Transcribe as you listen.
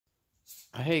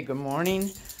Hey, good morning.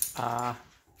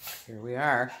 Here we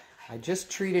are. I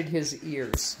just treated his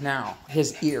ears. Now,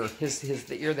 the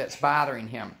ear that's bothering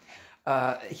him.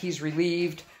 He's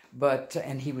relieved,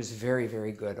 and he was very,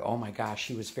 very good. Oh my gosh,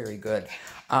 he was very good.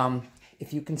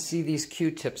 If you can see these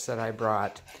Q-tips that I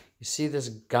brought, you see this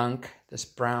gunk, this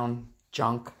brown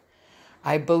junk?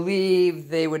 I believe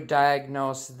they would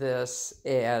diagnose this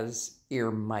as ear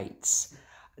mites.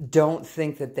 Don't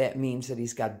think that that means that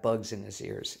he's got bugs in his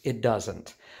ears. It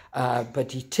doesn't.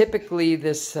 But typically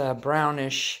this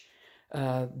brownish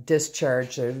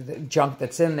discharge, the junk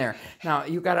that's in there. Now,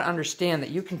 you got to understand that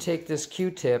you can take this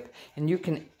Q-tip and you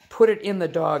can put it in the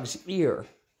dog's ear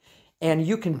and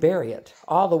you can bury it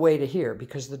all the way to here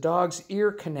because the dog's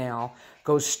ear canal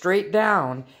goes straight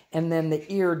down and then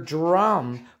the ear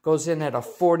drum goes in at a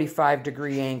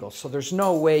 45-degree angle. So there's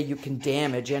no way you can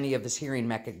damage any of his hearing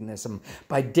mechanism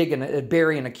by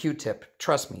burying a Q-tip.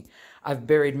 Trust me. I've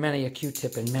buried many a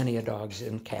Q-tip in many a dog's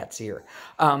and cat's ear.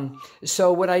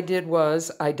 So what I did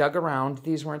was I dug around.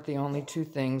 These weren't the only two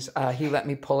things. He let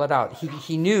me pull it out.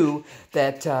 He knew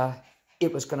that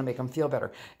it was going to make him feel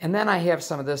better. And then I have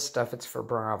some of this stuff. It's for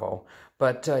Bravo.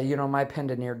 But, you know, my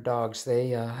pendant-eared dogs, they,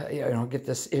 get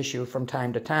this issue from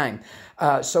time to time.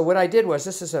 So what I did was,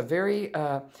 this is a very,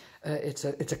 it's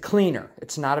a cleaner.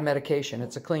 It's not a medication.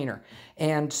 It's a cleaner.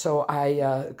 And so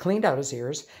I cleaned out his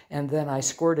ears, and then I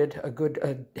squirted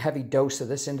a heavy dose of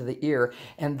this into the ear.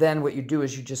 And then what you do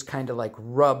is you just kind of like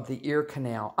rub the ear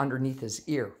canal underneath his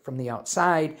ear from the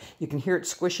outside. You can hear it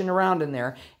squishing around in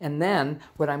there. And then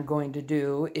what I'm going to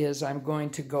do is I'm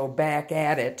going to go back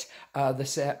at it.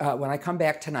 When I come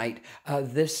back tonight,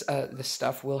 this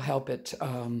stuff will help it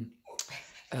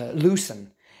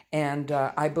loosen. And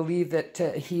I believe that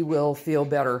he will feel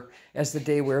better as the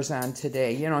day wears on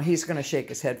today. You know, he's going to shake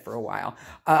his head for a while.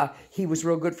 He was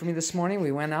real good for me this morning.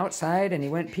 We went outside, and he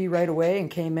went pee right away and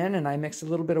came in, and I mixed a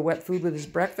little bit of wet food with his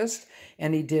breakfast,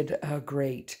 and he did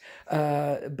great.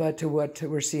 But what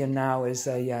we're seeing now is,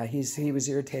 he was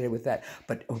irritated with that.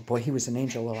 But, oh boy, he was an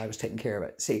angel while I was taking care of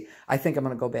it. See, I think I'm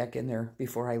going to go back in there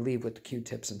before I leave with the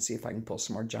Q-tips and see if I can pull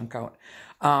some more junk out.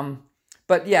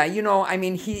 But yeah, you know, I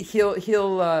mean, he'll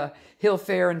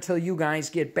fare until you guys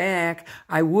get back.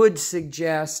 I would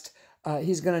suggest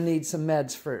he's going to need some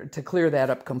meds to clear that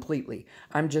up completely.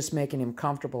 I'm just making him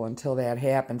comfortable until that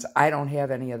happens. I don't have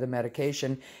any of the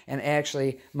medication, and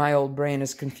actually, my old brain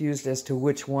is confused as to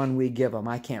which one we give him.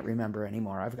 I can't remember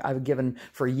anymore. I've given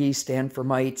for yeast and for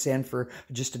mites and for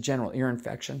just a general ear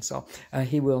infection, so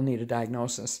he will need a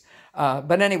diagnosis.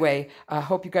 But anyway, I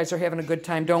hope you guys are having a good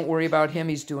time. Don't worry about him.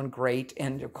 He's doing great.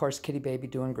 And, of course, Kitty Baby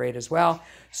doing great as well.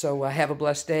 So have a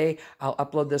blessed day. I'll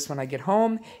upload this when I get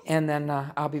home, and then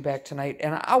I'll be back tonight.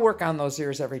 And I'll work on those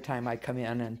ears every time I come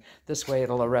in, and this way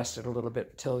it'll arrest it a little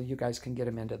bit till you guys can get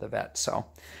him into the vet. So,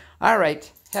 all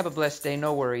right. Have a blessed day.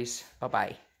 No worries.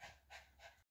 Bye-bye.